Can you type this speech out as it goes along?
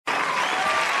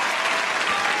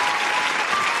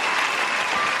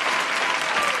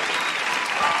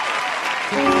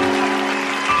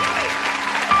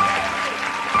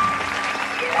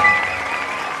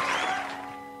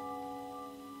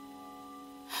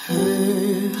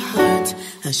Her heart,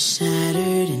 a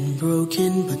shattered and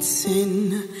broken but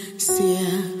sincere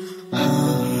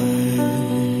heart.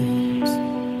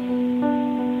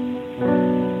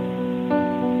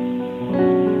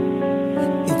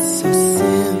 It's so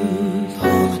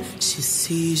simple. She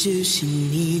sees you, she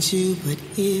needs you, but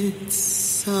it's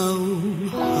so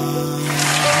hard.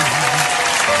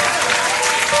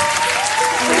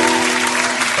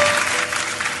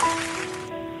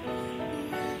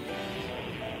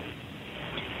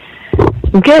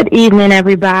 Good evening,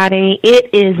 everybody. It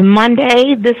is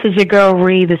Monday. This is your girl,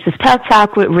 Ree. This is Pep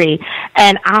Talk with Ree.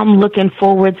 And I'm looking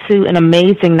forward to an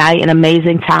amazing night, an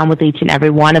amazing time with each and every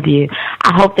one of you.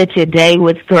 I hope that your day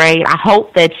was great. I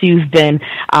hope that you've been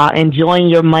enjoying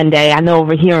your Monday. I know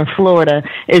over here in Florida,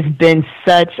 it's been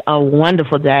such a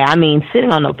wonderful day. I mean,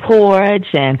 sitting on the porch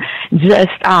and just,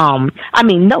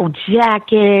 no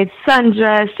jacket,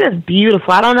 sundress, just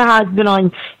beautiful. I don't know how it's been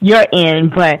on your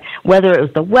end, but whether it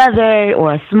was the weather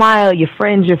or a smile, your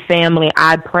friends, your family,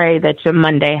 I pray that your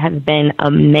Monday has been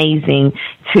amazing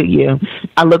to you.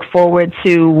 I look forward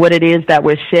to what it is that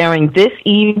we're sharing this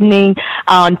evening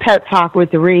on Pep Talk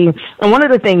with Ree. And one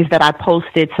of the things that I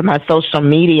posted to my social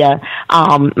media,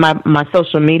 my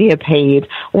social media page,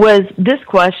 was this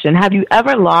question: have you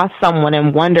ever lost someone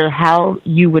and wonder how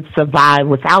you would survive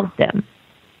without them?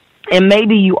 And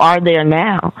maybe you are there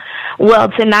now. Well,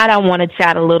 tonight I want to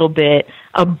chat a little bit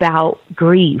about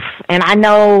grief. And I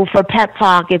know for Pep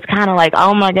Talk, it's kind of like,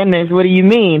 oh my goodness, what do you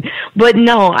mean? But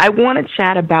no, I want to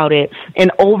chat about it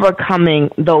and overcoming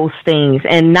those things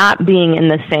and not being in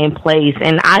the same place.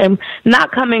 And I am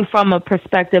not coming from a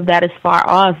perspective that is far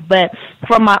off, but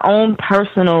from my own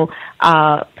personal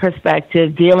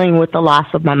perspective, dealing with the loss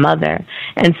of my mother.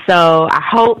 And so I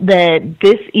hope that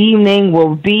this evening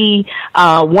will be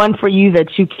one for you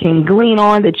that you can glean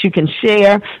on, that you can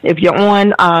share. If you're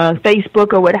on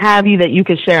Facebook or what have you, that you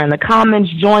can share in the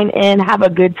comments, join in, have a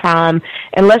good time,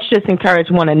 and let's just encourage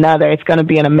one another. It's going to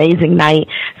be an amazing night.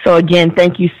 So again,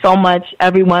 thank you so much,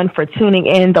 everyone, for tuning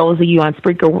in. Those of you on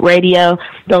Spreaker Radio,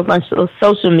 those on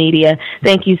social media,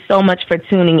 thank you so much for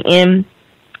tuning in.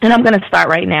 And I'm going to start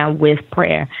right now with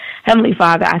prayer. Heavenly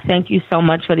Father, I thank you so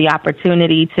much for the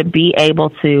opportunity to be able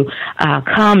to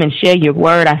come and share your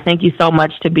word. I thank you so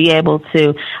much to be able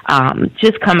to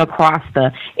just come across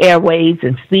the airwaves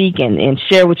and speak and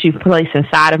share what you've placed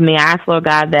inside of me. I ask, Lord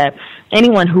God, that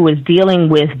anyone who is dealing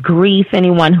with grief,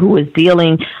 anyone who is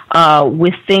dealing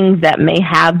with things that may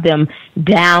have them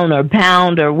down or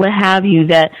bound or what have you,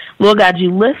 that, Lord God, you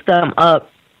lift them up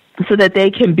so that they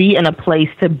can be in a place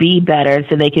to be better,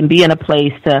 so they can be in a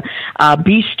place to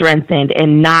be strengthened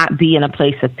and not be in a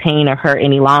place of pain or hurt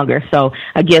any longer. So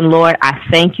again, Lord, I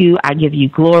thank you. I give you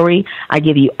glory. I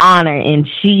give you honor in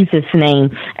Jesus'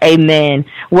 name. Amen.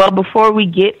 Well, before we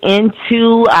get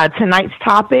into tonight's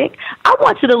topic, I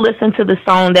want you to listen to the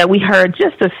song that we heard,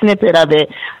 just a snippet of it.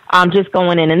 Just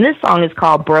going in. And this song is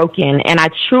called Broken. And I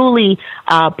truly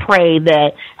pray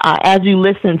that as you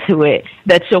listen to it,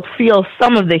 that you'll feel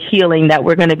some of the healing that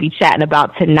we're going to be chatting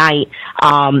about tonight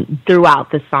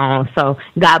throughout the song. So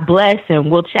God bless,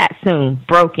 and we'll chat soon.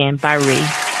 Broken by Ree.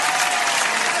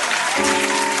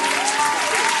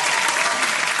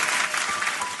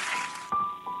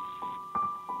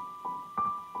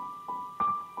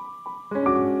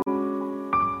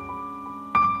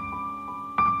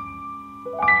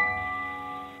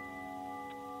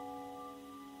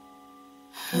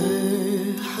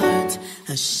 Her heart,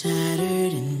 a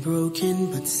shattered and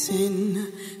broken but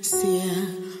sincere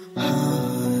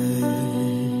heart.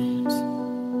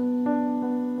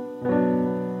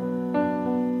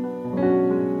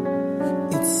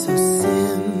 It's so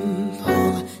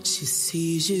simple. She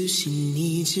sees you, she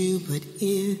needs you, but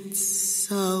it's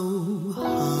so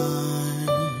hard.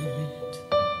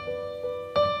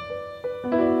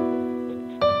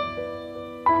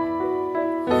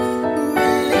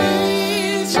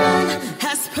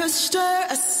 Pushed her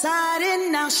aside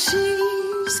and now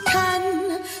she's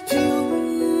confused.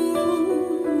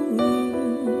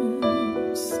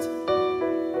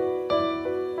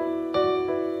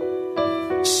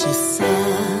 She's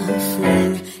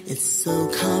suffering, it's so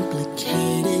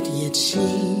complicated, yet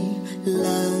she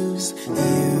loves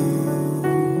you.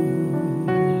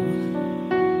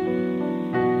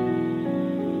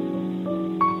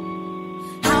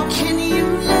 How can you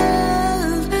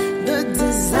love the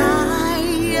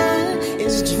desire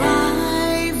is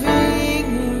driving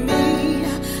me?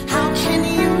 How can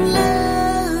you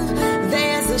love?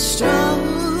 There's a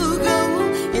struggle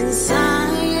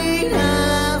inside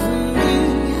of me.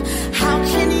 How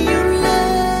can you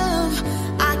love?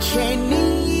 I can't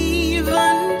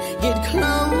even get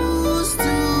close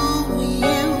to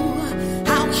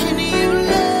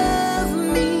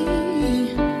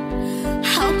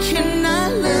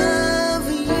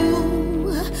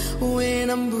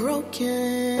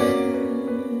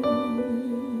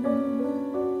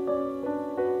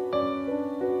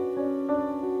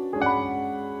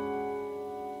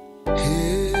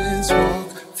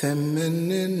walk,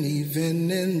 feminine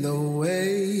even in the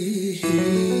way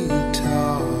he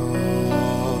talks.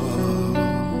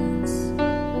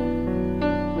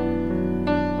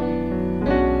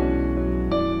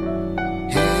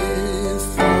 His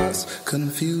thoughts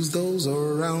confuse those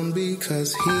around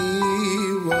because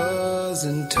he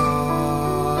wasn't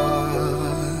taught.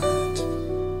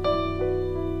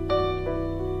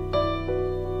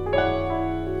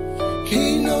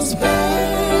 He knows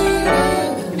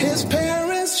better. His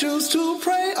parents choose to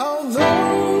pray,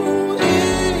 although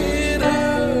it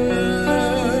hurts.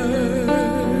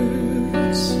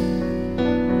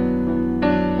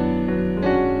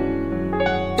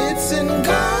 It's in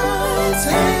God's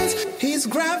hands. He's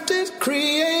grafted,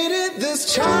 created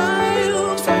this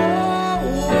child for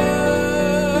works.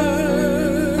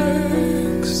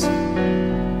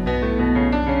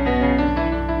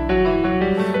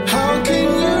 How can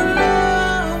you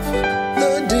love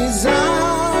the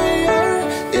desire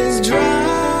is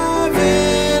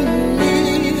driving me?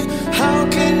 How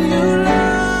can you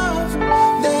love?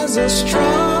 There's a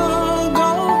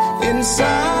struggle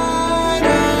inside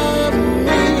of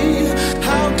me.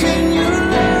 How can you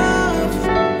love?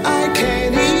 I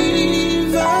can't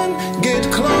even get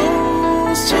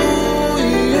close to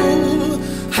you.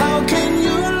 How can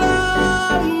you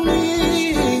love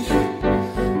me?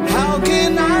 How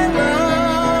can I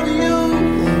love you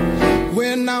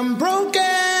when I'm broken?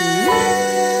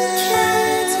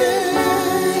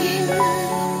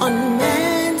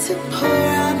 Unmeant to pour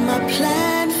out my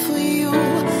plan for you.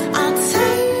 I'll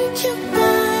take you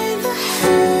by the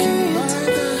hand.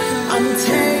 I'm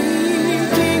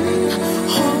taking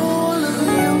hold of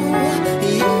you.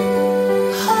 You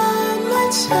are my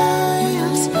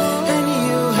child, and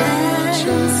you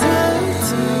answer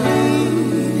to me.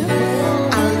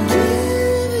 I'll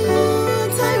give you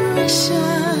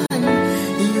direction.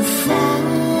 You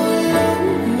follow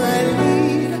my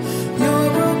lead. Your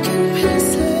broken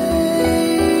pieces,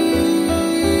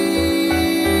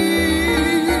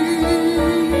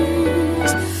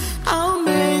 I'll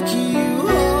make you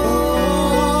whole.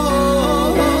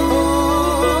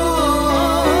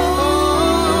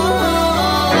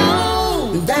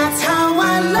 That's how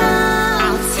I love.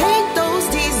 I'll take those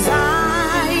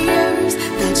desires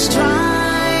that's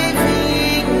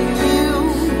driving you.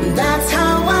 That's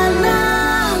how I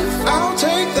love. I'll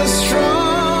take the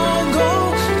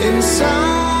struggle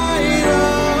inside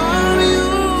of you.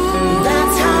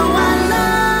 That's how I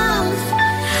love.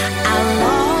 I'll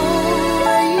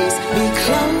always be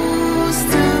close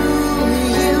to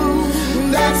you.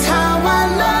 That's how I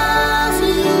love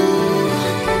you.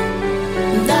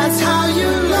 That's how you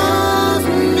love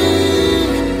me.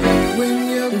 When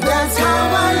you're That's how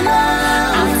I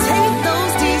love. I'll take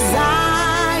those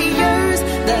desires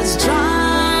that's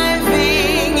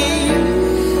driving you.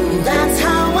 That's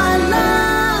how I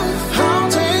love. I'll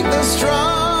take the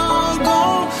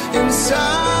struggle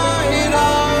inside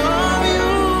of you.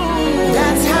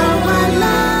 That's how I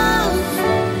love.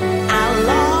 I'll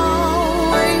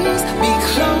always be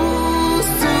close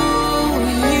to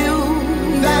you.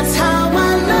 That's how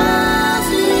I love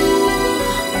you.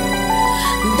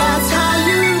 That's how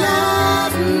you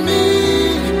love me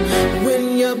when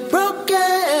you're broken.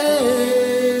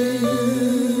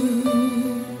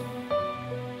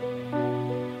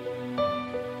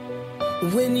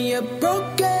 When you're broken.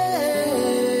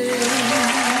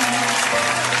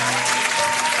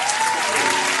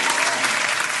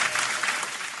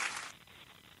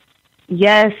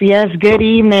 Yes, yes. Good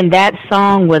evening. That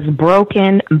song was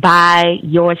Broken by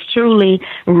yours truly,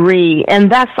 Ree. And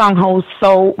that song holds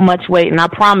so much weight. And I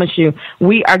promise you,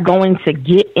 we are going to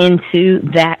get into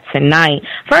that tonight.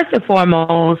 First and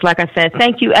foremost, like I said,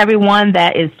 thank you everyone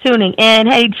that is tuning in.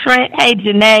 Hey, Trent. Hey,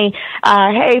 Janae.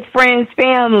 Hey, friends,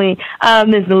 family.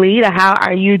 Ms. Alita, how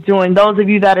are you doing? Those of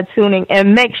you that are tuning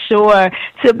in, make sure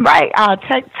to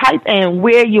type in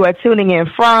where you are tuning in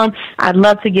from. I'd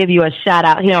love to give you a shout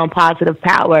out here on Positive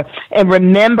Power. And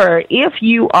remember, if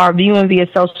you are viewing via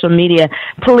social media,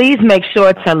 please make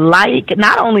sure to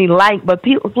not only like, but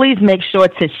please make sure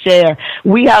to share.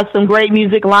 We have some great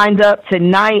music lined up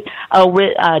tonight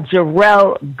with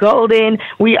Jarrell Golden.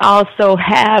 We also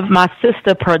have my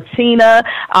sister Pertina,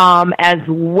 as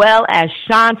well as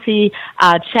Shanti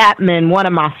Chapman, one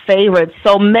of my favorites.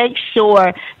 So make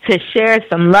sure to share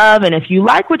some love. And if you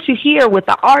like what you hear with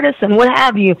the artists and what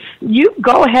have you, you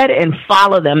go ahead and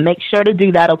follow them. Make sure to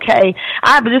do that, okay?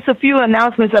 I have just a few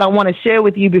announcements that I want to share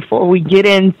with you before we get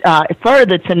in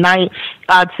further tonight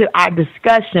to our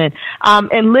discussion.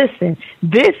 And listen,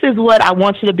 this is what I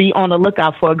want you to be on the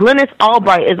lookout for. Glennis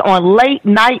Albright is on Late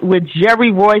Night with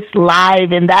Jerry Royce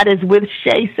Live, and that is with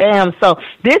Shay Sam. So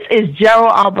this is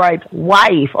Gerald Albright's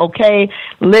wife, okay?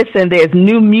 Listen, there's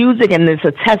new music and there's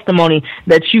a testimony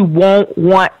that you won't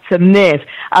want to miss.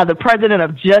 The president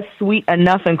of Just Sweet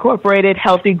Enough Incorporated,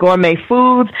 Healthy Gourmet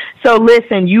Foods. So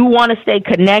listen, you want to stay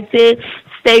connected.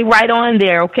 Stay right on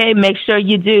there, okay? Make sure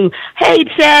you do. Hey,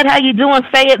 Chad, how you doing?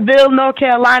 Fayetteville, North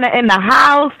Carolina in the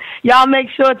house. Y'all make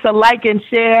sure to like and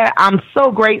share. I'm so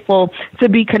grateful to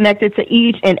be connected to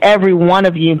each and every one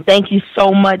of you. Thank you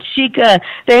so much. Sheikah,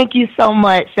 thank you so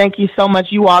much. Thank you so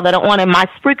much, you all that are on in my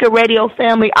Spreaker Radio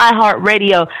family,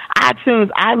 iHeartRadio,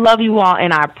 iTunes. I love you all,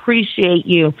 and I appreciate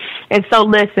you. And so,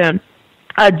 listen,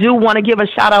 I do want to give a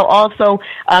shout out also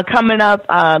coming up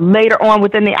later on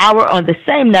within the hour on the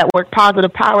same network,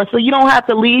 Positive Power. So you don't have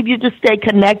to leave. You just stay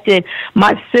connected.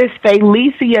 My sis,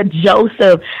 Felicia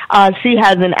Joseph, she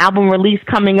has an album release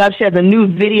coming up. She has a new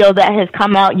video that has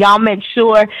come out. Y'all make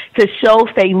sure to show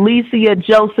Felicia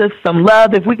Joseph some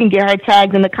love. If we can get her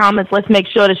tagged in the comments, let's make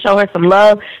sure to show her some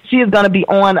love. She is going to be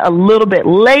on a little bit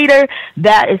later.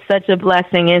 That is such a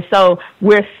blessing. And so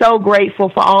we're so grateful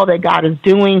for all that God is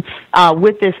doing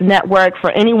with this network.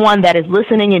 For anyone that is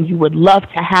listening and you would love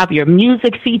to have your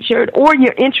music featured, or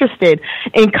you're interested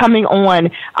in coming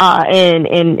on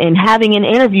and having an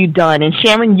interview done and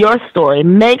sharing your story,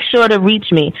 make sure to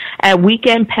reach me at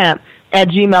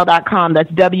weekendpep@gmail.com.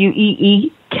 That's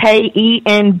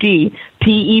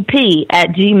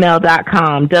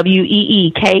WEEKENDPEP@gmail.com.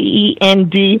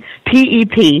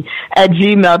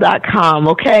 WEEKENDPEP@gmail.com.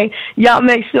 Okay? Y'all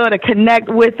make sure to connect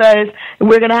with us.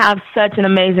 We're going to have such an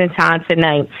amazing time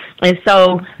tonight. And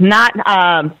so, not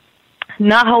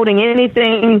holding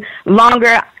anything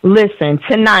longer. Listen,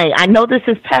 tonight, I know this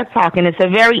is Pep Talk, and it's a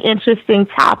very interesting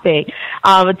topic.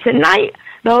 But tonight,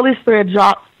 the Holy Spirit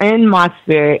dropped in my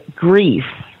spirit grief.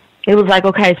 It was like,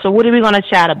 okay, so what are we going to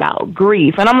chat about?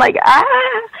 Grief. And I'm like,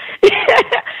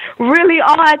 really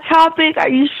on that topic? Are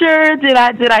you sure? Did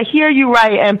I hear you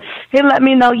right? And he let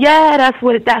me know, yeah, that's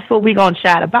what we're going to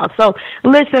chat about. So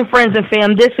listen, friends and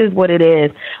fam, this is what it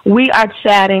is. We are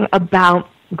chatting about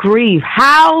grief.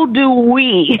 How do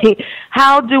we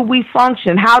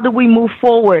function? How do we move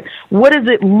forward? What does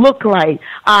it look like?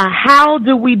 How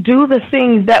do we do the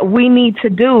things that we need to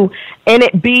do and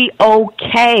it be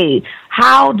okay?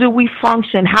 How do we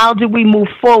function? How do we move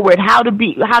forward? How do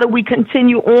we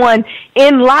continue on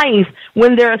in life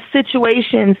when there are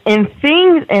situations and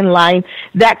things in life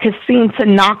that could seem to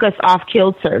knock us off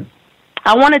kilter?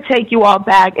 I want to take you all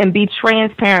back and be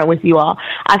transparent with you all.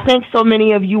 I thank so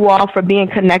many of you all for being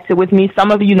connected with me. Some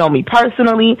of you know me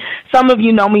personally. Some of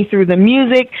you know me through the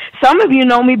music. Some of you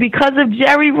know me because of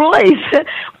Jerry Royce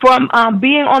from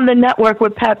being on the network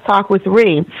with Pep Talk with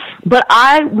Ree. But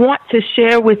I want to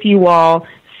share with you all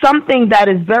something that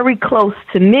is very close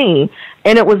to me,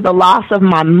 and it was the loss of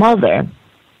my mother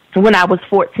when I was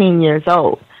 14 years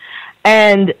old.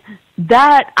 And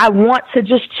that I want to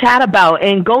just chat about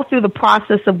and go through the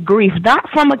process of grief, not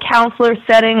from a counselor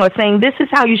setting or saying this is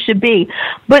how you should be,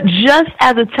 but just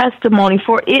as a testimony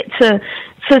for it to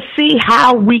see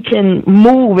how we can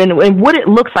move and what it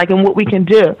looks like and what we can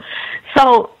do.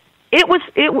 So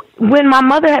when my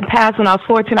mother had passed when I was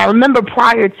 14, I remember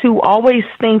prior to always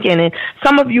thinking, and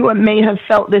some of you may have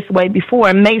felt this way before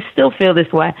and may still feel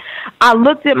this way, I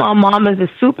looked at my mom as a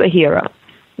superhero,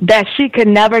 that she could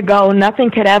never go. Nothing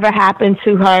could ever happen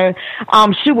to her.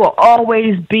 She will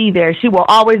always be there. She will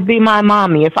always be my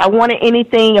mommy. If I wanted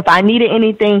anything, if I needed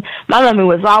anything, my mommy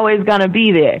was always going to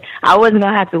be there. I wasn't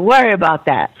going to have to worry about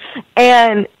that.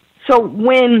 And so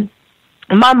when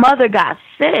my mother got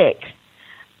sick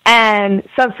and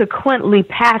subsequently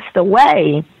passed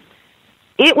away,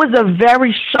 it was a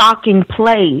very shocking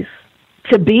place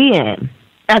to be in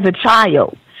as a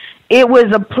child. It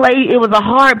was a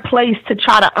hard place to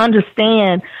try to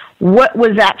understand what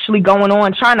was actually going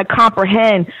on, trying to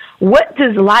comprehend what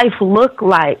does life look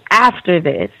like after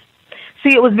this.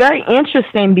 See, it was very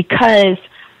interesting because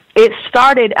it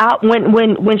started out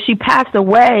when she passed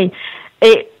away,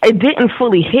 it didn't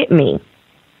fully hit me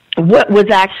what was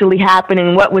actually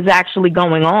happening, what was actually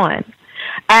going on.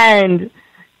 And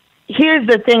here's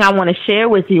the thing I want to share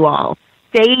with you all,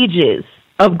 stages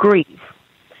of grief.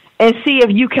 And see if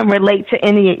you can relate to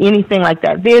anything like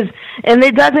that. And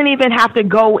it doesn't even have to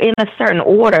go in a certain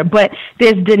order, but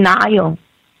there's denial.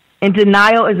 And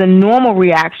denial is a normal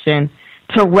reaction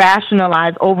to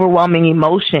rationalize overwhelming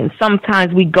emotions.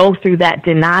 Sometimes we go through that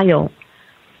denial.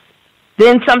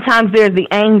 Then sometimes there's the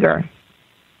anger,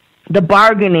 the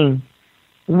bargaining,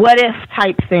 what if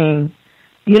type thing.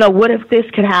 You know, what if this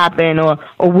could happen, or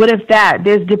what if that?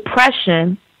 There's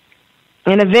depression,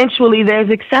 and eventually there's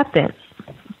acceptance.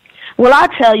 Well, I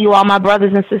tell you all, my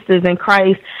brothers and sisters in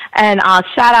Christ, and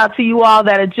shout out to you all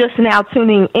that are just now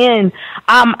tuning in.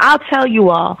 I'll tell you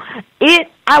all,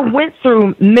 I went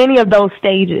through many of those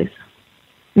stages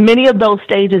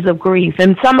of grief,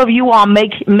 and some of you all may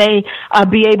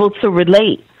be able to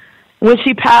relate. When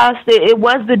she passed, it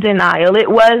was the denial. It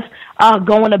was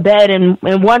going to bed and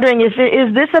wondering is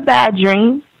this a bad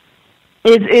dream?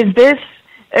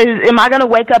 Am I going to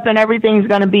wake up and everything's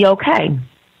going to be okay?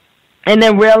 And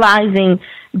then realizing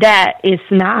that it's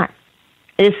not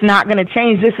going to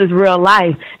change. This is real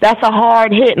life. That's a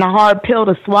hard hit and a hard pill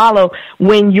to swallow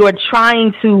when you're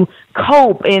trying to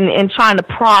cope and trying to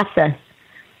process.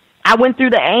 I went through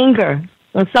the anger,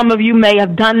 and some of you may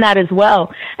have done that as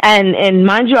well. And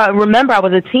mind you, I remember I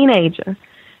was a teenager.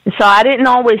 So I didn't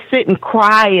always sit and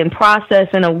cry and process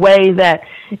in a way that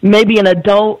maybe an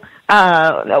adult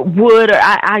would, or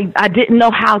I didn't know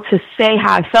how to say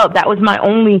how I felt. That was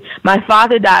my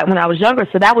father died when I was younger,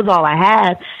 so that was all I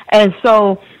had. And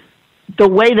so the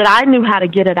way that I knew how to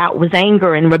get it out was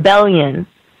anger and rebellion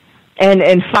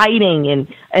and fighting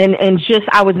and just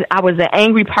I was an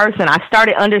angry person. I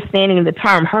started understanding the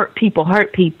term hurt people.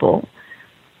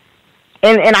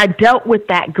 And I dealt with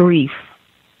that grief.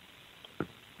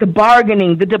 The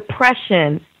bargaining, the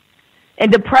depression.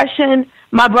 And depression,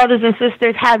 my brothers and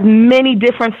sisters, has many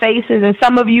different faces, and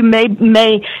some of you may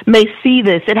see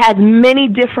this. It has many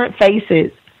different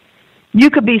faces. You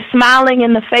could be smiling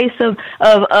in the face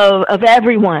of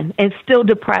everyone and still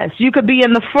depressed. You could be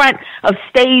in the front of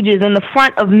stages, in the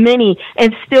front of many,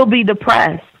 and still be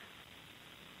depressed.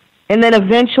 And then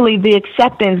eventually the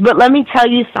acceptance. But let me tell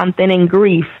you something in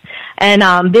grief. And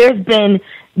there's been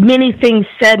many things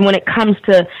said when it comes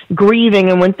to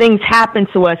grieving and when things happen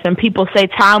to us, and people say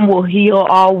time will heal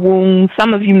all wounds.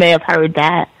 Some of you may have heard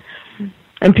that.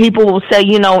 And people will say,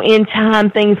 you know, in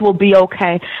time things will be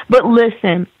okay. But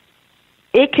listen,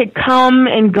 it could come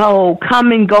and go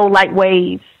like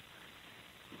waves.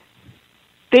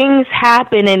 Things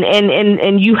happen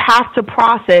and you have to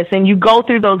process and you go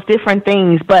through those different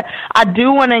things. But I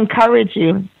do want to encourage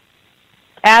you,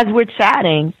 as we're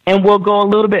chatting, and we'll go a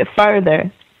little bit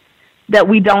further, that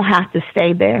we don't have to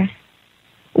stay there.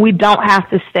 We don't have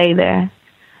to stay there.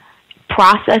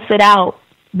 Process it out,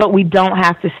 but we don't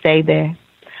have to stay there.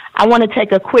 I want to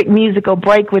take a quick musical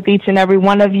break with each and every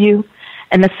one of you.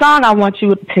 And the song I want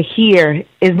you to hear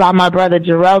is by my brother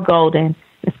Jarrell Golden.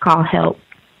 It's called Help.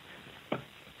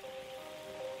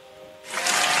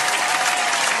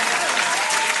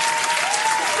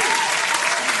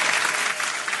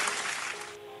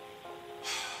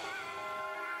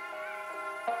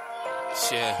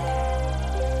 Yeah,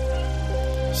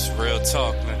 it's real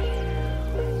talk, man.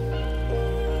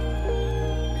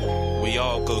 We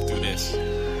all go through this.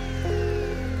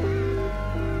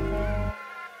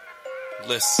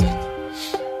 Listen,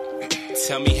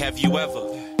 tell me, have you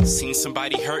ever seen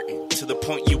somebody hurting to the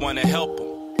point you want to help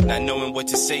them? Not knowing what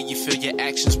to say, you feel your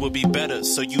actions will be better,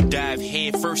 so you dive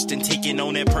head first and taking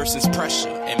on that person's pressure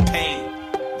and pain.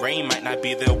 Rain might not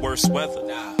be their worst weather,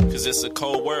 cause it's a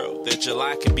cold world. Their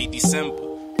July can be December.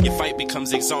 Your fight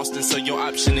becomes exhausting, so your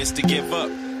option is to give up.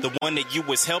 The one that you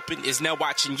was helping is now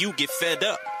watching you get fed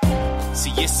up.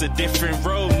 See, it's a different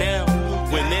road now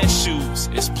when their shoes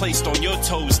is placed on your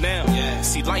toes now.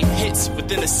 See, life hits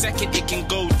within a second, it can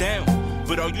go down.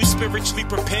 But are you spiritually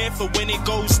prepared for when it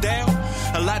goes down?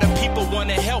 A lot of people want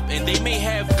to help and they may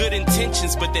have good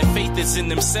intentions, but their faith is in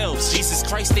themselves. Jesus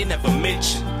Christ, they never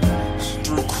mention.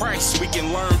 Through Christ, we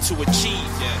can learn to achieve.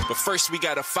 But first, we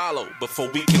gotta follow before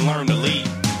we can learn to lead.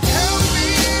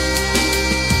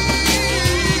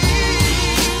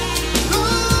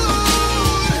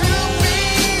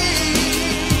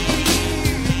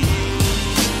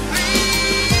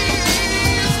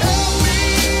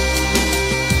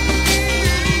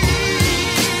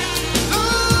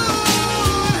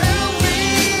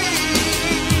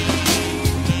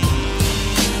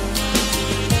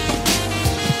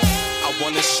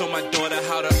 Show my daughter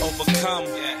how to overcome.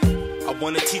 I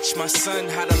want to teach my son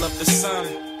how to love the sun.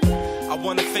 I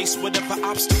want to face whatever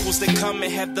obstacles that come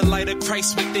and have the light of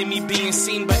Christ within me being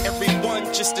seen by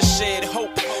everyone, just to shed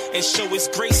hope and show his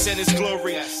grace and his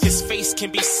glory. His face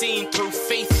can be seen through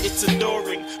faith, it's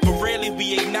adoring. But rarely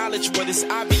we acknowledge what is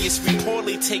obvious. We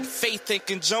poorly take faith and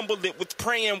can jumble it with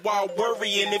praying while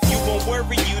worrying. If you won't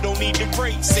worry, you don't need to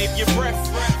pray. Save your breath.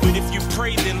 But if you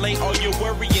pray, then lay all your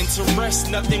worrying to rest.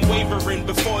 Nothing wavering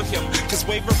before him, cause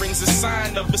wavering's a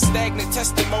sign of a stagnant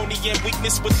testimony and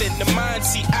weakness within the mind.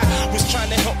 See, I was trying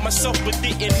to help myself but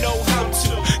didn't know how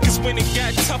to. Cause when it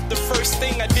got tough, the first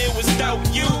thing I did was doubt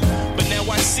you. But now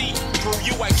I see, through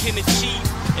you I can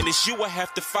achieve. And it's you I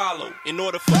have to follow in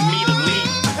order for me to lead.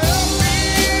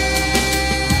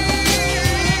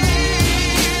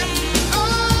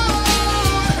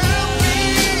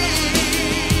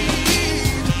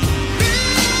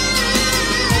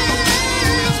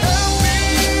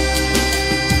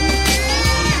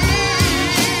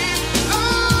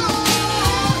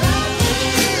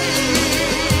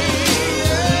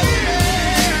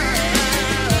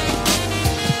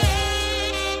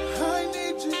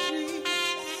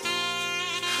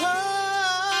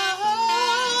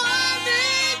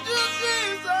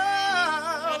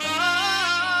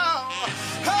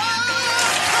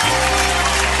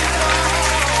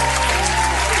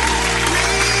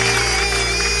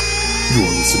 You're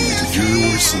listening to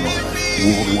Jerusalem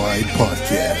Worldwide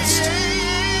Podcast.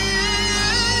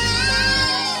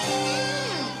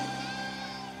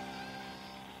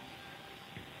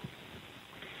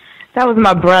 That was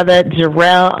my brother,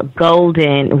 Jarrell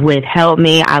Golden, with Help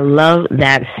Me. I love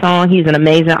that song. He's an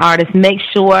amazing artist. Make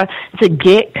sure to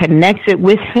get connected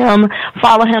with him.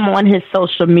 Follow him on his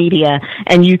social media,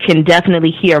 and you can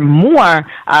definitely hear more.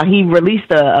 He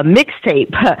released a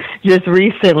mixtape just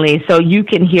recently, so you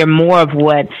can hear more of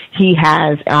what he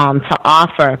has to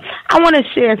offer. I want to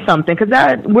share something,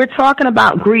 because we're talking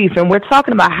about grief, and we're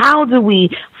talking about how do we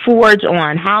forge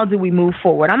on, how do we move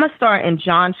forward. I'm going to start in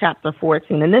John chapter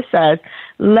 14, and this says,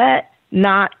 let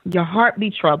not your heart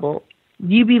be troubled.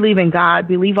 You believe in God,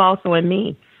 believe also in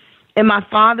me. In my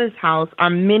Father's house are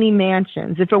many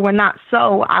mansions. If it were not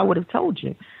so, I would have told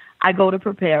you. I go to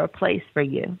prepare a place for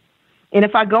you. And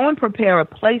if I go and prepare a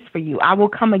place for you, I will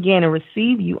come again and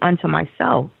receive you unto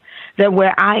myself, that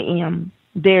where I am,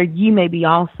 there ye may be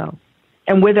also.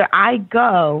 And whither I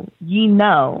go, ye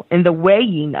know, and the way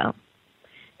ye know.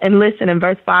 And listen, in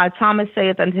verse 5, Thomas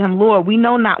saith unto him, Lord, we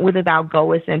know not whither thou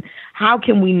goest, and how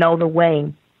can we know the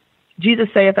way? Jesus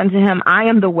saith unto him, I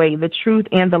am the way, the truth,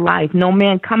 and the life. No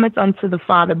man cometh unto the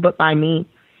Father but by me.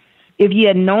 If ye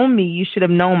had known me, you should have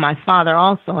known my Father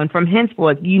also, and from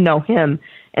henceforth ye know him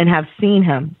and have seen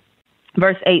him.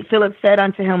 Verse 8, Philip said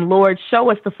unto him, Lord,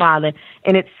 show us the Father,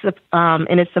 and it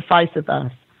sufficeth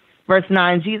us. Verse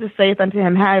 9, Jesus saith unto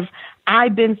him, Have I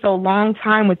been so long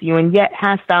time with you, and yet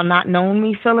hast thou not known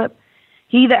me, Philip?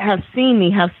 He that hath seen me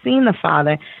hath seen the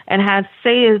Father, and how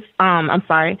sayest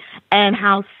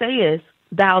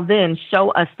thou then,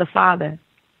 show us the Father?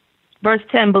 Verse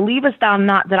 10, Believest thou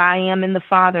not that I am in the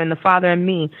Father, and the Father in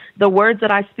me? The words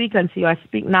that I speak unto you, I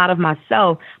speak not of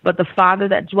myself, but the Father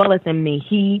that dwelleth in me,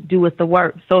 he doeth the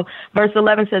work. So verse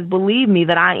 11 says, Believe me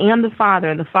that I am the Father,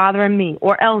 and the Father in me,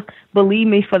 or else believe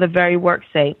me for the very work's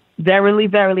sake. Verily,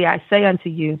 verily, I say unto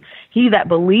you, he that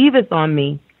believeth on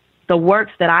me, the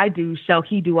works that I do shall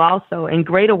he do also, and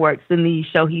greater works than these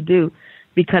shall he do,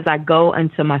 because I go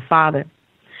unto my Father.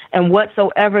 And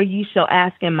whatsoever ye shall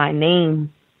ask in my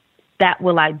name, that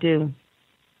will I do,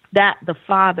 that the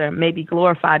Father may be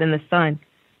glorified in the Son.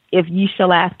 If ye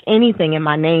shall ask anything in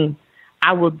my name,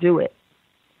 I will do it.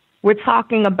 We're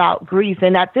talking about grief.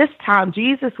 And at this time,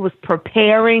 Jesus was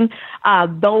preparing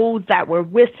those that were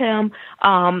with him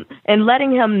and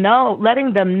letting them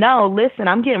know, listen,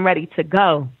 I'm getting ready to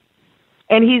go.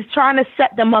 And he's trying to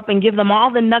set them up and give them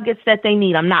all the nuggets that they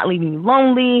need. I'm not leaving you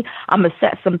lonely. I'm going to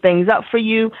set some things up for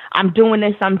you. I'm doing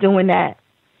this. I'm doing that.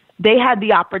 They had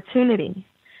the opportunity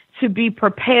to be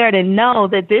prepared and know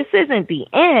that this isn't the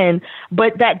end,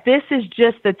 but that this is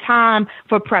just the time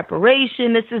for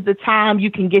preparation. This is the time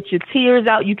you can get your tears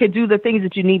out. You can do the things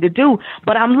that you need to do.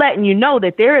 But I'm letting you know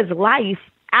that there is life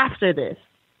after this.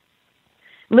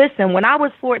 Listen, when I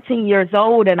was 14 years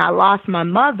old and I lost my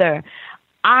mother,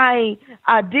 I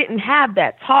didn't have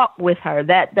that talk with her,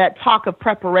 that talk of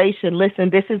preparation. Listen,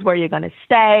 this is where you're going to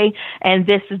stay, and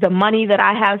this is the money that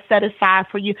I have set aside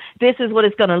for you. This is what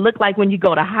it's going to look like when you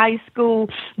go to high school.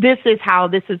 This is how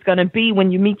this is going to be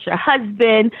when you meet your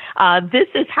husband. This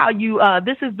is how you.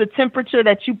 This is the temperature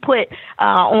that you put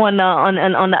on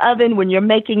the oven when you're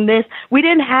making this. We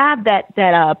didn't have that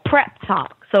prep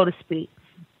talk, so to speak.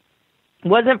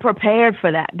 Wasn't prepared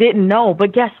for that. Didn't know,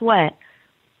 but guess what?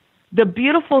 the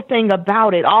beautiful thing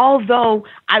about it, although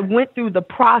I went through the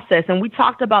process and we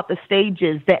talked about the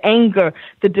stages, the anger,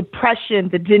 the depression,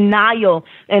 the denial,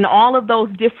 and all of those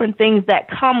different things that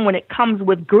come when it comes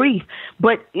with grief.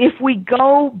 But if we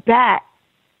go back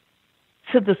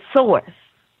to the source,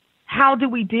 how do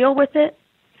we deal with it?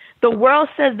 The world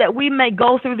says that we may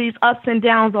go through these ups and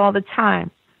downs all the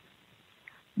time.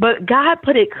 But God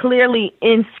put it clearly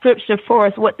in Scripture for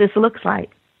us what this looks like.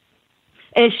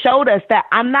 And showed us that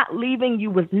I'm not leaving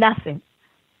you with nothing.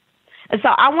 And so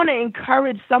I want to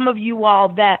encourage some of you all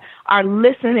that are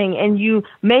listening and you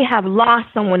may have lost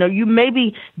someone, or you may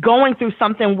be going through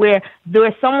something where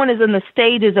someone is in the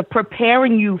stages of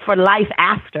preparing you for life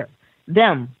after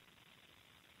them.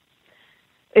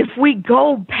 If we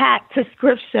go back to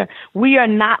Scripture, we are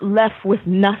not left with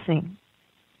nothing.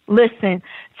 Listen,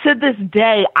 to this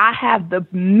day, I have the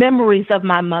memories of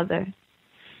my mother.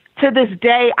 To this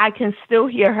day, I can still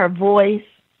hear her voice.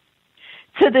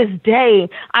 To this day,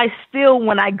 I still,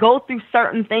 when I go through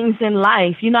certain things in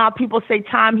life, you know how people say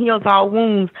time heals all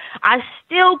wounds, I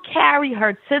still carry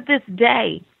her to this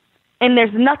day. And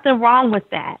there's nothing wrong with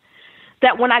that.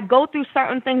 That when I go through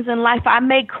certain things in life, I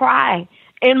may cry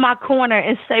in my corner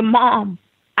and say, Mom,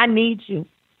 I need you.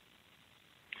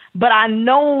 But I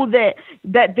know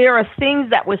that there are things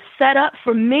that were set up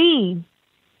for me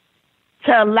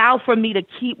to allow for me to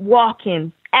keep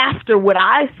walking after what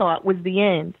I thought was the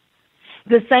end.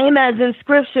 The same as in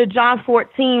Scripture, John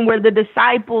 14, where the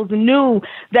disciples knew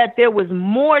that there was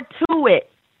more to it.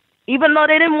 Even though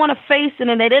they didn't want to face it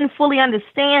and they didn't fully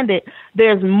understand it,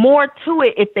 there's more to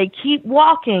it if they keep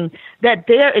walking, that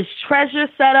there is treasure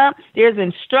set up, there's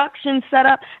instruction set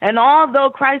up, and although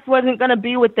Christ wasn't going to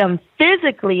be with them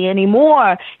physically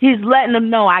anymore, he's letting them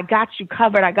know, I got you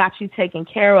covered, I got you taken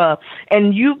care of,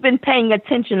 and you've been paying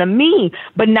attention to me,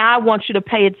 but now I want you to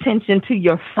pay attention to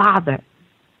your Father.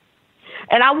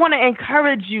 And I want to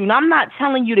encourage you, and I'm not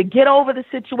telling you to get over the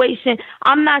situation.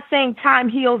 I'm not saying time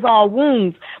heals all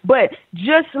wounds, but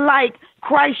just like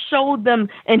Christ showed them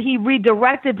and he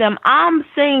redirected them, I'm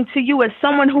saying to you as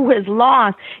someone who has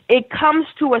lost, it comes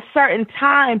to a certain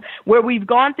time where we've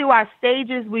gone through our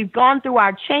stages, we've gone through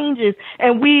our changes,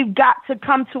 and we've got to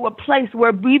come to a place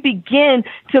where we begin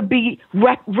to be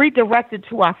redirected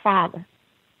to our Father.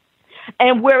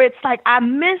 And where it's like, I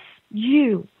miss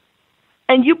you.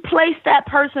 And you place that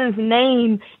person's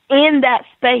name in that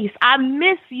space. I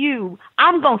miss you.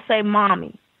 I'm going to say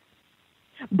Mommy.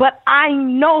 But I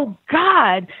know,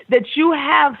 God, that you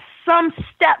have some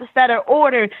steps that are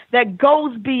ordered that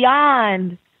goes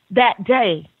beyond that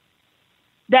day,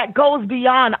 that goes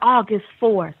beyond August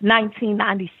 4th,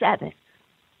 1997.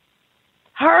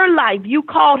 Her life, you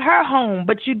called her home,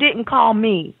 but you didn't call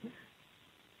me.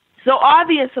 So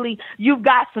obviously, you've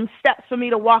got some steps for me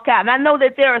to walk out. And I know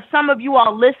that there are some of you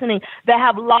all listening that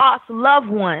have lost loved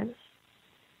ones.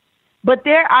 But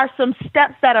there are some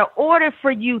steps that are ordered for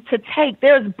you to take.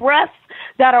 There's breaths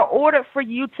that are ordered for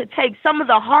you to take. Some of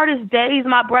the hardest days,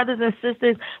 my brothers and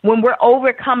sisters, when we're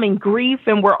overcoming grief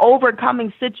and we're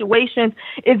overcoming situations,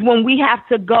 is when we have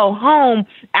to go home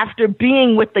after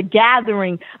being with the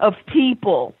gathering of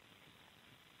people.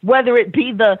 Whether it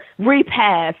be the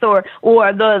repast or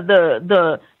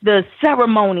the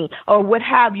ceremony or what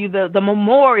have you, the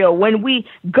memorial, when we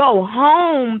go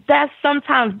home, that's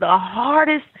sometimes the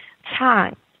hardest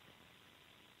time.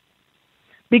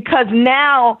 Because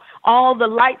now all the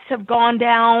lights have gone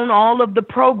down, all of the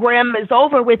program is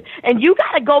over with, and you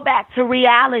got to go back to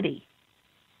reality.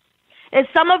 And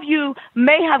some of you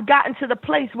may have gotten to the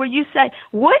place where you say,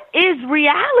 what is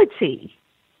reality?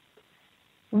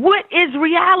 What is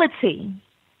reality?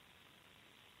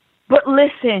 But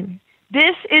listen,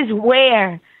 this is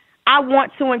where I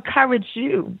want to encourage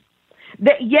you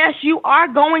that, yes, you are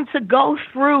going to go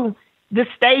through the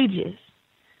stages.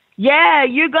 Yeah,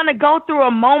 you're going to go through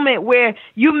a moment where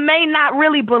you may not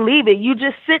really believe it. You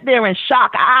just sit there in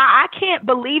shock. I can't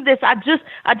believe this. I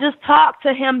just talked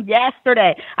to him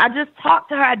yesterday. I just talked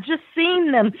to her. I just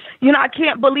seen them. I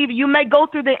can't believe it. You may go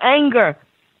through the anger,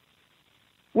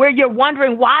 where you're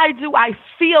wondering, why do I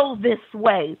feel this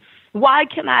way? Why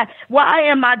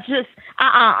am I just,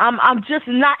 I'm just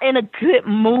not in a good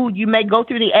mood. You may go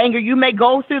through the anger. You may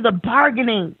go through the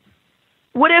bargaining.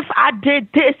 What if I did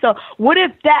this? Or what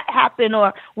if that happened?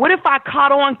 Or what if I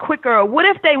caught on quicker? Or what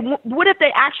if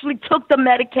they actually took the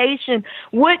medication?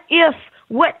 What if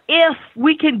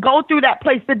we can go through that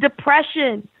place? The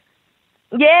depression.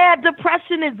 Yeah,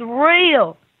 depression is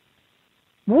real.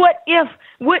 What if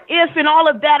in all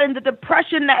of that and the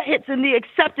depression that hits and the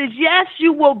acceptance, yes,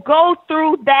 you will go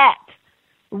through that.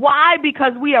 Why?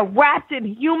 Because we are wrapped in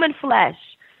human flesh.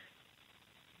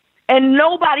 And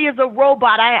nobody is a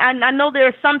robot. I know there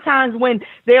are sometimes when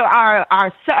there are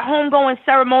homegoing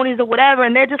ceremonies or whatever,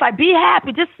 and they're just like, be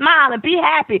happy, just smile and be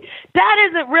happy. That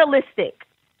isn't realistic.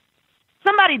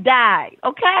 Somebody died,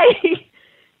 okay?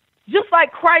 Just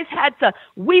like Christ had to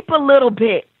weep a little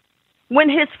bit when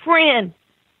his friend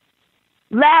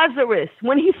Lazarus,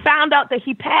 when he found out that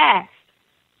he passed.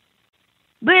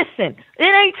 Listen,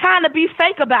 it ain't time to be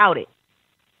fake about it.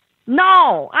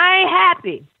 No, I ain't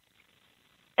happy.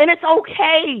 And it's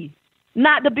okay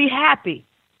not to be happy.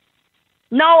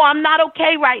 No, I'm not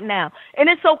okay right now. And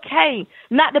it's okay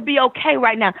not to be okay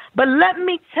right now. But let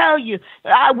me tell you,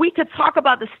 we could talk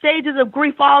about the stages of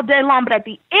grief all day long, but at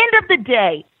the end of the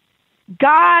day,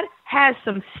 God has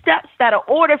some steps that are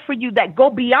ordered for you that go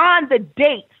beyond the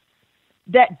date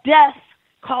that death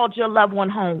called your loved one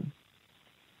home.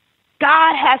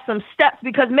 God has some steps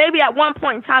because maybe at one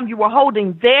point in time you were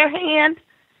holding their hand,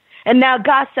 and now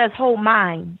God says, hold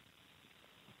mine.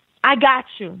 I got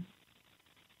you.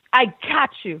 I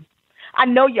got you. I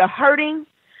know you're hurting.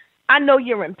 I know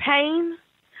you're in pain.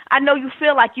 I know you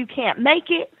feel like you can't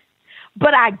make it.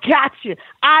 But I got you.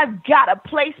 I've got a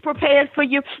place prepared for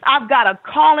you. I've got a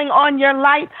calling on your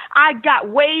life. I got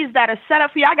ways that are set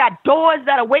up for you. I got doors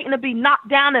that are waiting to be knocked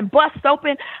down and bust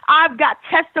open. I've got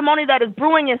testimony that is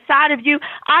brewing inside of you.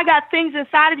 I got things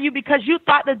inside of you because you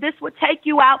thought that this would take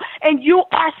you out, and you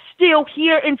are still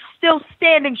here and still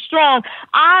standing strong.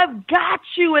 I've got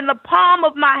you in the palm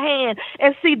of my hand.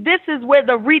 And see, this is where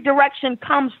the redirection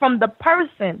comes from the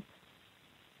person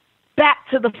back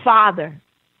to the Father.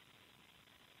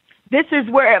 This is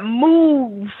where it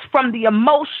moves from the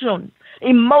emotion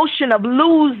of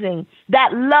losing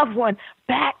that loved one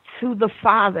back to the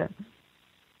Father.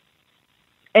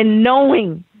 And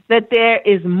knowing that there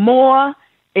is more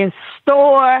in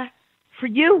store for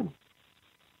you.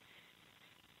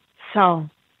 So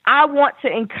I want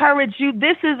to encourage you.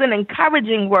 This is an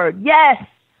encouraging word. Yes,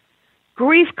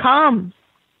 grief comes.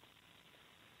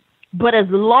 But as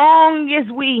long as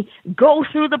we go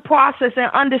through the process and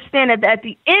understand that at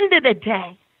the end of the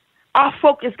day, our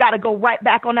focus got to go right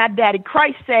back on our daddy.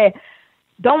 Christ said,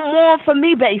 don't mourn for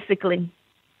me, basically.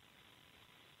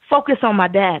 Focus on my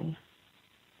daddy.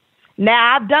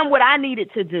 Now, I've done what I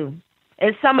needed to do.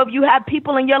 And some of you have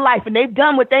people in your life, and they've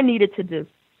done what they needed to do.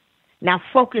 Now,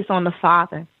 focus on the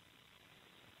Father.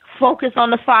 Focus on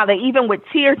the Father. Even with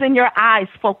tears in your eyes,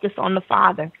 focus on the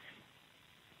Father.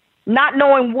 Not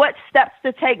knowing what steps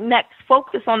to take next,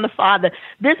 focus on the Father.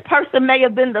 This person may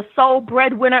have been the sole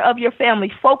breadwinner of your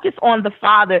family. Focus on the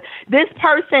Father. This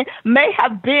person may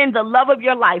have been the love of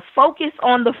your life. Focus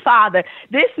on the Father.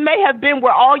 This may have been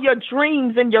where all your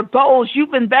dreams and your goals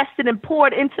you've invested and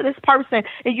poured into this person,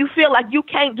 and you feel like you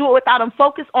can't do it without him.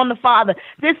 Focus on the Father.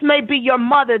 This may be your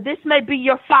mother. This may be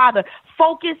your father.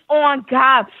 Focus on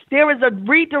God. There is a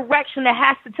redirection that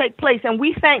has to take place, and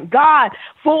we thank God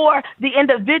for the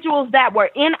individuals that were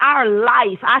in our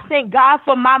life. I thank God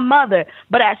for my mother,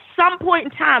 but at some point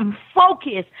in time,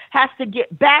 focus has to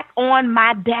get back on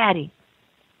my daddy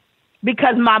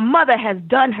because my mother has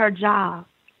done her job,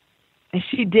 and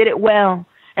she did it well.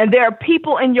 And there are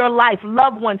people in your life,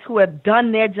 loved ones, who have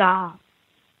done their job,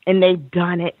 and they've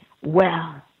done it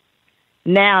well.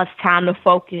 Now it's time to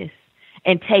focus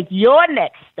and take your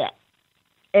next step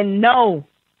and know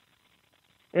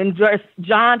in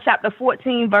John chapter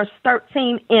 14, verse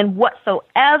 13, in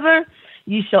whatsoever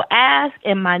you shall ask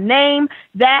in my name,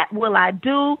 that will I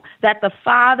do, that the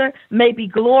Father may be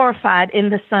glorified in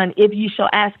the Son. If you shall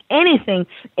ask anything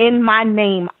in my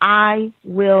name, I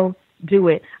will do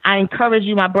it. I encourage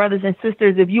you, my brothers and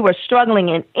sisters, if you are struggling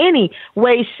in any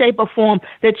way, shape, or form,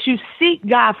 that you seek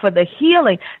God for the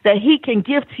healing that he can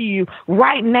give to you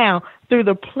right now through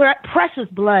the precious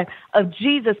blood of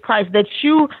Jesus Christ, that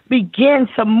you begin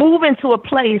to move into a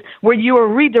place where you are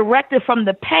redirected from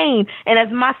the pain. And as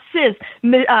my sis,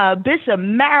 Bishop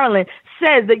Marilyn,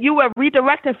 says, that you are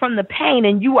redirected from the pain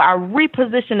and you are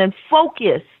repositioned and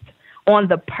focused on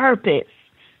the purpose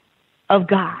of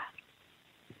God.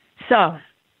 So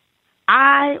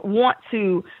I want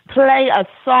to play a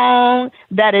song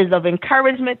that is of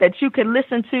encouragement that you can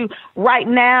listen to right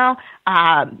now.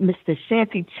 Mr.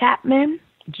 Shanty Chapman,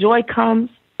 Joy Comes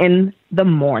in the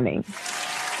Morning.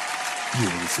 You're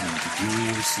listening to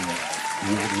Julius Live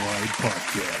Worldwide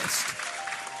Podcast.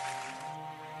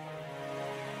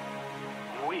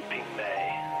 Weeping May.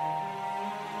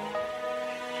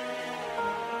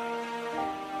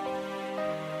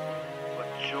 But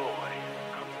joy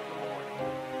comes in the morning.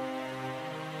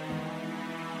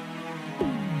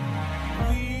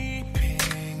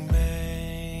 Weeping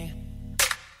may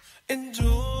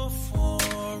endure for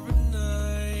a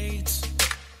night,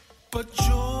 but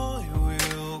joy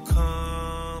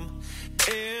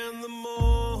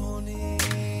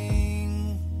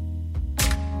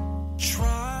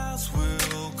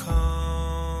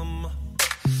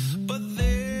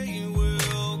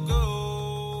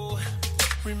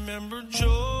Remember,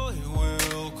 joy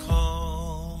will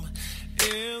come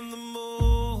in the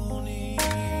morning.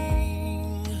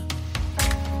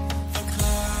 The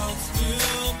clouds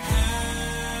will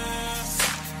pass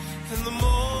in the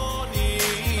morning.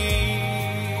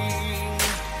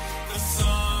 The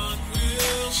sun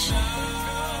will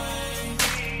shine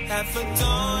at the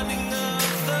dawning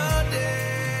of the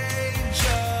day.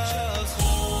 Just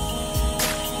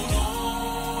hold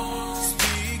on.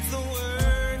 Speak the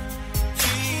word.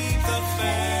 Keep the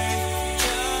faith.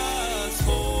 Just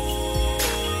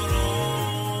hold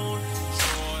on.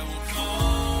 Joy will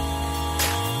come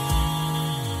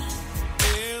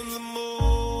in the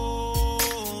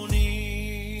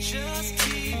morning. Just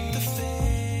keep the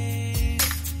faith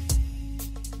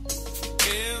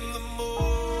in the morning.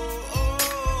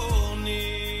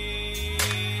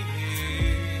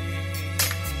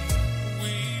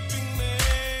 Weeping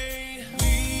may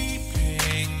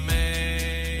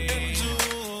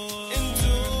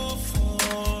endure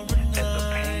for a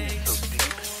night,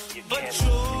 but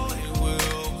joy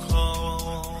will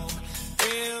come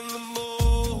in the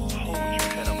morning.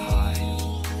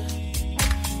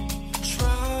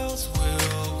 Trials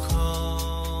will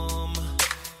come,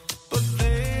 but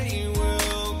they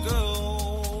will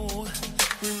go.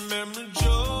 Remember,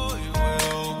 joy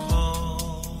will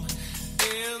come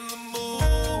in the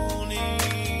morning.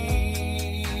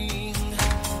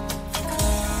 The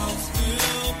clouds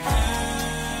will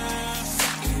pass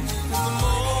in the morning.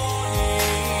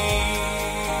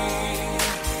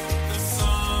 The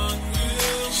sun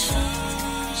will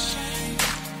shine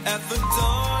at the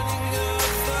dawning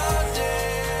of the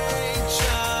day.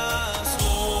 Just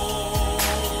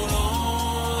hold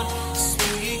on.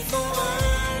 Speak the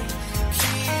word.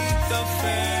 Keep the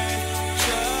faith.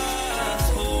 Just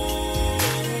hold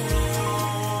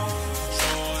on.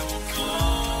 Joy will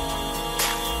come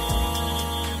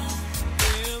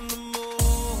in the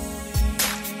morning.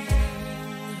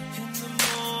 In the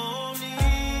morning.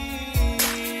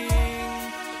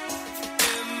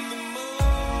 In the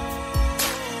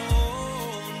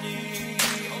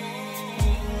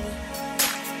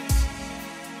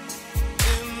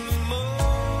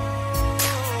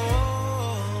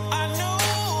I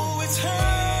know it's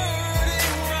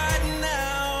hurting right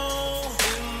now.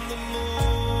 In the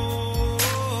morning.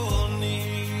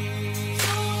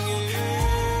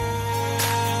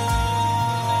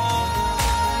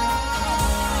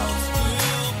 Clouds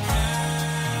will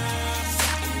pass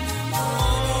in the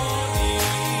morning.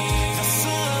 The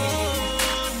sun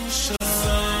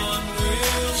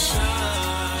will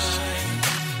shine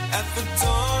at the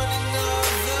dawning of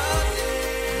the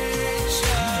day.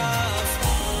 Just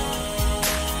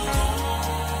hold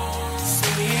on.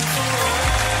 Speak the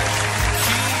word.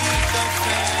 Keep the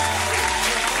faith.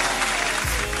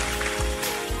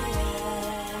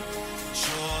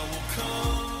 Joy will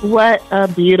come. What a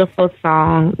beautiful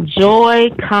song. Joy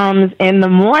comes in the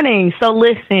morning. So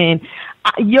listen,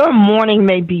 your morning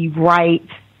may be right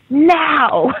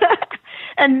now.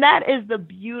 And that is the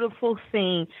beautiful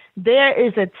thing. There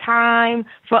is a time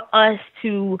for us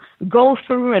to go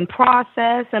through and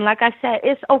process. And like I said,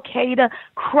 it's okay to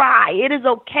cry. It is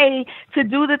okay to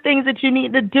do the things that you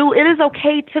need to do. It is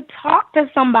okay to talk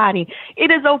to somebody. It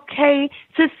is okay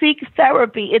to seek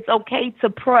therapy. It's okay to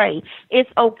pray. It's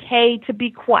okay to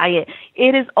be quiet.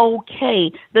 It is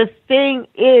okay. The thing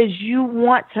is, you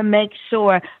want to make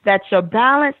sure that your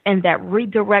balance and that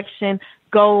redirection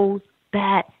goes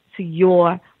back to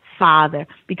your Father,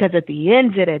 because at the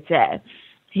end of the day,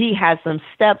 He has some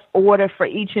steps ordered for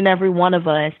each and every one of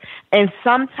us. And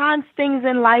sometimes things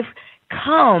in life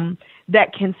come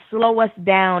that can slow us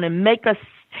down and make us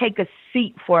take a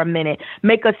seat for a minute,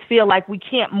 make us feel like we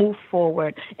can't move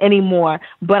forward anymore.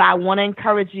 But I want to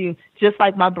encourage you, just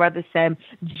like my brother said,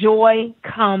 joy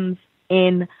comes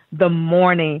in the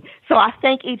morning. So I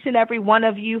thank each and every one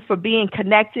of you for being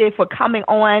connected, for coming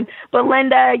on.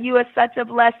 Belinda, you are such a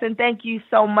blessing. Thank you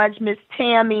so much, Miss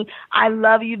Tammy. I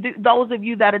love you. Those of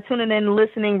you that are tuning in and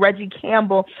listening, Reggie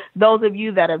Campbell, those of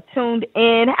you that have tuned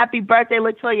in, happy birthday,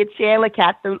 Latoya Chandler,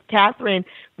 Catherine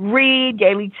Reed,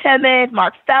 Gailey Timmons,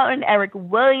 Mark Felton, Eric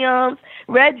Williams,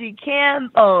 Reggie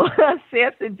Campbell,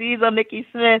 Samson Diesel, Nikki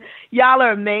Smith. Y'all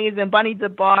are amazing. Bunny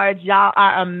DeBarge, y'all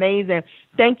are amazing.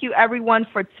 Thank you, everyone,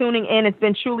 for tuning in. It's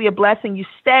been truly a blessing. You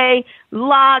stay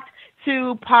locked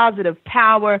to Positive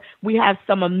Power. We have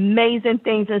some amazing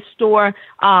things in store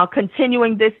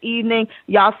continuing this evening.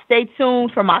 Y'all stay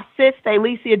tuned for my sister,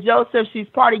 Alicia Joseph. She's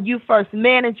part of You First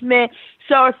Management.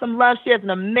 Show her some love. She has an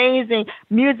amazing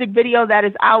music video that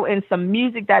is out and some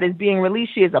music that is being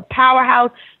released. She is a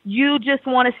powerhouse. You just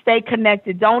want to stay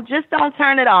connected. Don't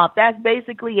turn it off. That's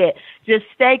basically it. Just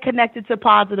stay connected to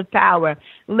Positive Power.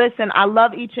 Listen, I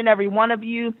love each and every one of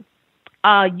you.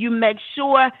 You make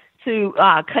sure to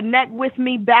connect with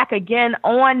me back again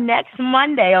on next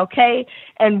Monday, okay?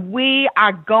 And we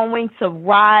are going to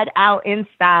ride out in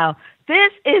style.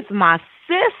 This is my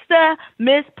sister,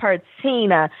 Miss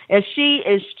Pertina, and she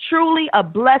is truly a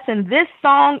blessing. This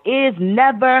song is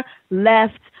Never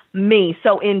Left Me.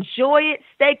 So enjoy it,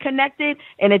 stay connected,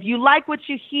 and if you like what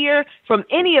you hear from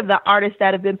any of the artists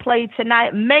that have been played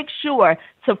tonight, make sure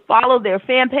to follow their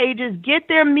fan pages, get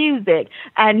their music,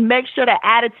 and make sure to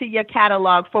add it to your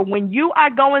catalog for when you are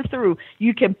going through,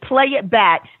 you can play it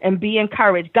back and be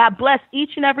encouraged. God bless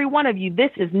each and every one of you.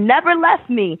 This is Never Left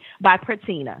Me by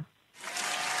Pertina.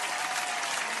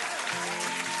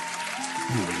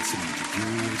 You're listening to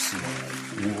Julius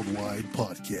Live Worldwide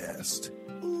Podcast.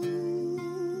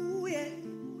 Ooh, yeah.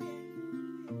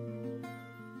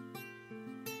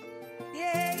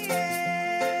 Yeah, yeah.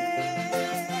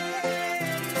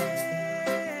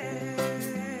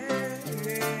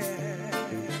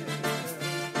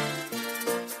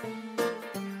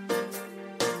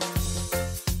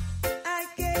 I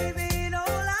gave it all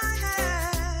I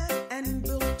had and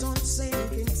built on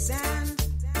sinking sand.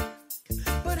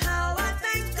 But how I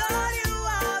thank God you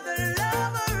are the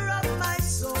lover of my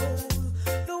soul,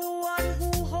 the one who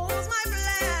holds my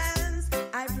plans.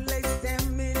 I place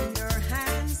them in your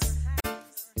hands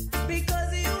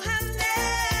because you have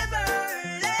never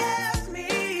left me.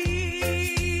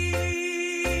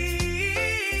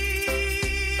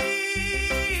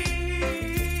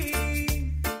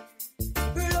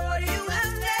 Lord, you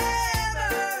have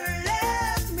never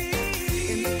left me.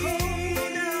 In the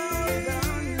cold of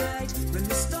the night, when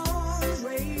the storm's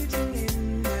raging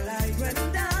in my life, when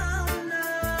I'm down,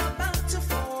 about to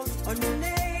fall, on your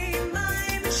name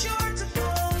I'm sure to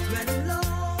fall. When I'm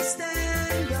lost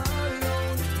and alone,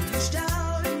 you reached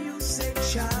out and you said,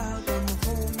 child, come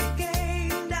home. You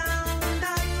came down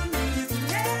for me. You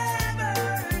never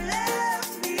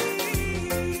left me.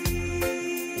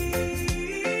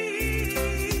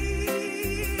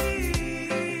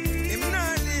 Him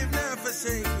not leave, not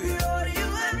forsake me. Lord, you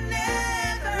have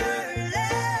never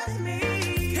left me.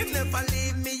 Him never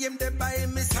leave me, him there by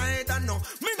my side, I know.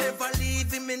 Me never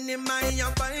leave him in my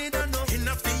abide, I know. In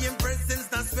a feeling presence,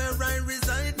 that's where I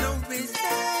reside. No, he's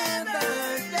never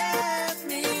left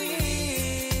me.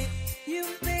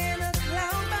 You've been a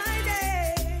cloud by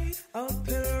day, a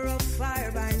pillar of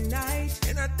fire by night.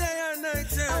 In a day or night, I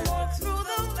sir. walk through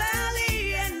the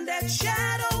valley and that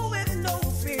shadow with no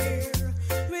fear.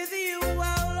 With you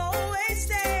I'll always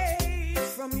stay.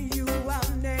 From you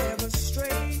I'll never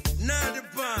stray. Not the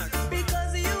part.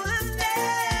 Because you have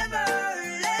never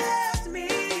left me.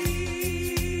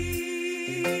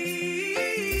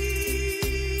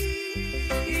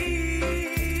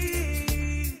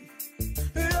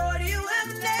 Lord, you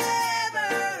have never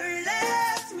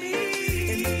left me.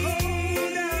 In the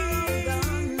cold of the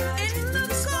night, in the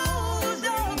cold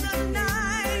of the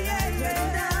night,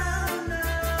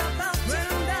 when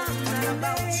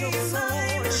about your soul,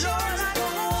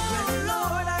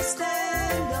 Lord, I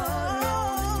stand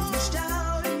up. Reached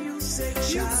out and you said,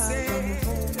 child,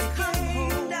 come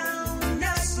home down.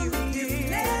 Yes, you did.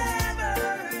 Never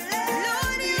left.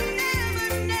 Lord, you never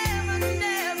left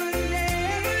me.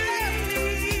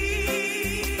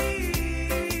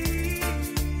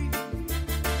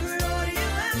 Lord, you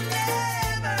have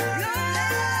never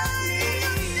left me.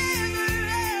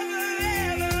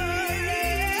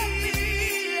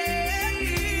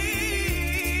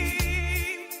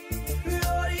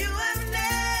 Lord, you have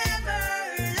never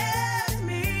left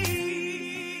me.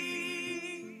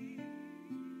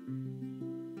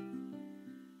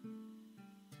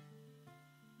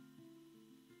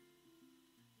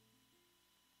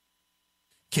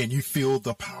 Can you feel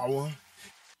the power?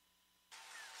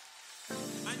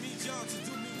 I need y'all to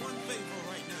do me one favor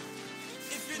right now.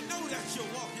 If you know that you're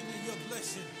walking in your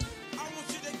blessing, I want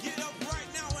you to get up right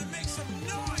now and make some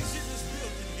noise in this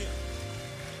building here.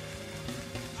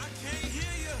 I can't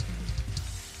hear you.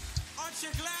 Aren't you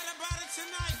glad about it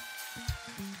tonight?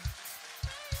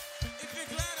 If you're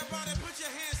glad about it, put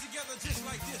your hands together just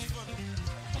like this for me.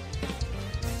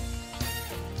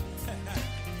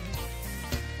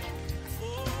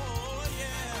 Oh,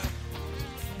 yeah.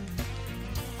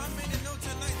 How many know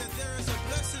tonight that there is a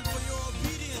blessing for your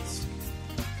obedience?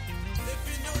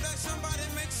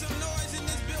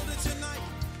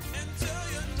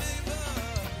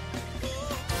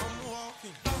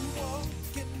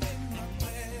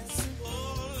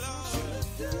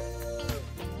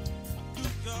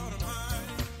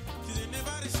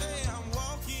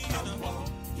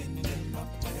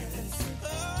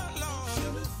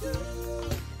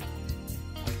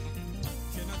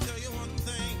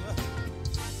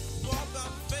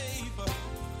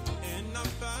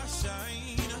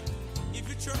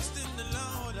 trust